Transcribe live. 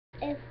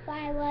If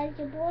I was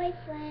your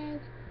boyfriend,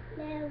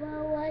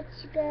 never let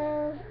you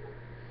go.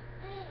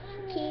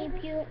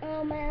 Keep you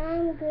on my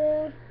arm,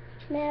 girl.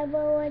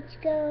 Never let you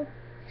go.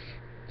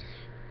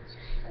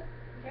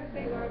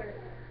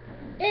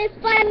 If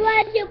I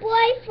was your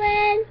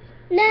boyfriend,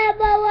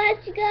 never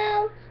let you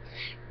go.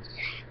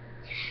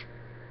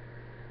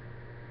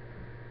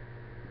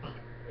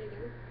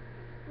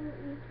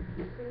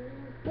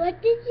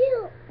 What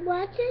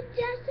did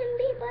Justin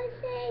Bieber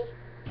say?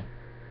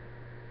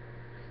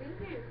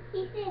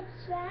 He said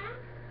track.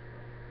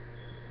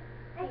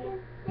 I can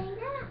say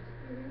that.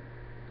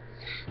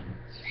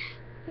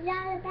 Is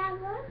that a bad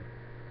word?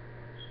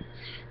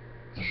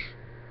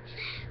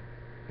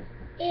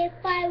 If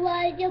I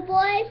was your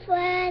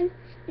boyfriend,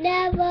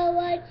 never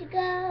let you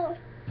go.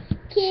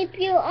 Keep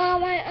you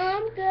on my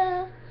arm,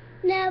 girl.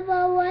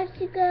 Never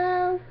let you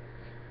go.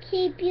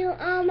 Keep you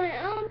on my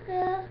arm,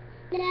 girl.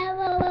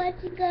 Never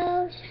let you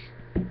go.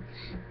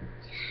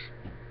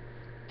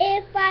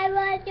 If I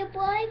was your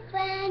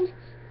boyfriend,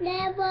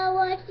 never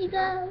let you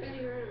go.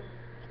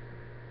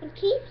 It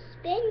keeps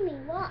spinning me.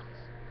 What?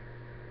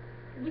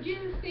 Would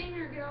you sing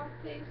or get off,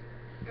 please?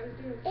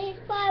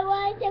 If I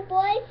was your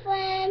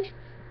boyfriend,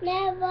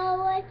 never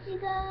let you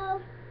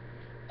go.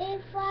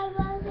 If I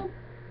was a...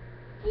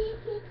 He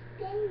keeps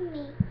spinning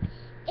me.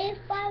 If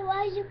I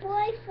was your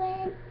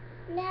boyfriend,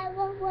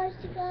 never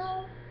let you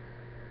go.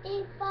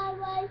 If I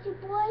was your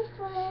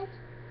boyfriend,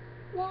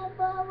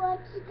 never let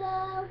you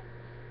go.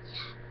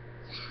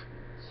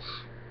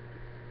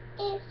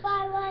 If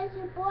I was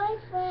your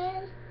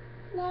boyfriend,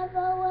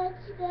 never let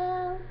you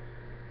go.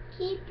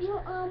 Keep you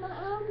on my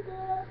arm,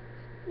 girl.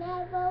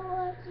 Never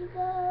let you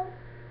go.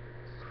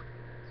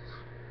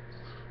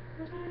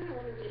 I don't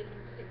want to be in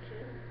this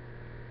picture.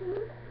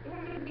 I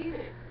don't want to be in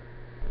it.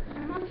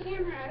 I'm on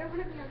camera. I don't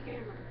want to be on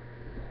camera.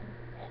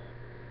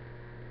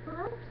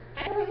 What? I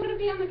don't want to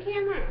be on the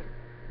camera.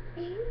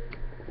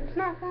 It's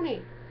not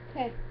funny.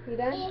 Okay, you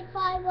done? If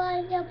I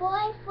was your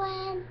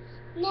boyfriend,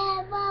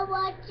 never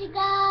let you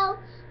go.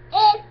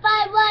 If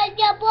I was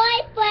your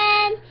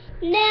boyfriend,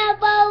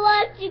 never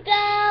let you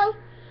go.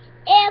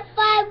 If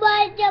I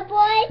was your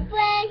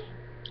boyfriend,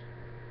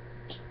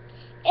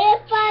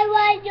 if I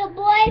was your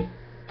boy,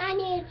 I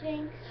need a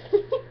drink.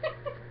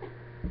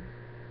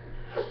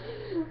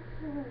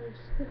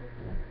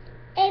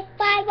 If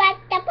I was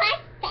the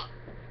boyfriend,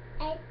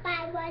 if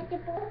I was the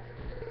boyfriend,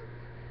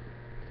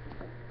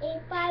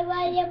 if I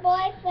was your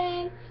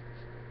boyfriend.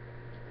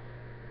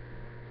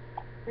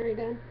 Are you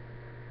done?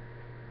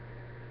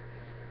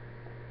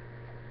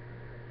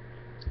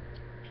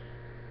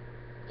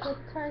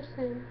 With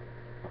Carson.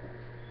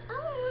 I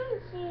don't want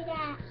to see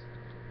that.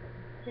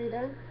 Are you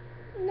done?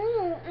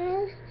 No, I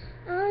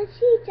want to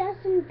see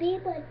Justin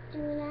Bieber do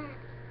that.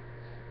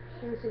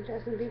 You want to see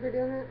Justin Bieber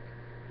doing that?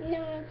 No, I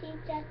want to see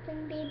Justin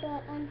Bieber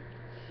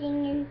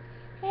singing,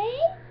 "Hey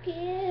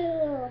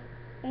girl,"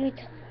 when we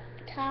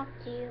talk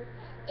to you.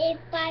 If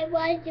I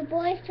was your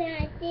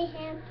boyfriend, I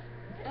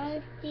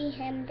want to see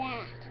him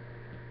that.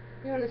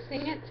 You want to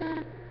sing it to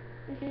him?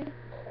 Okay.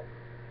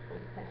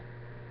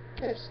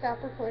 Just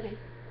stop recording.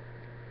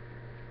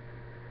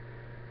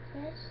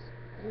 Yes.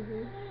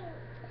 Okay.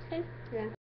 Okay. Yeah.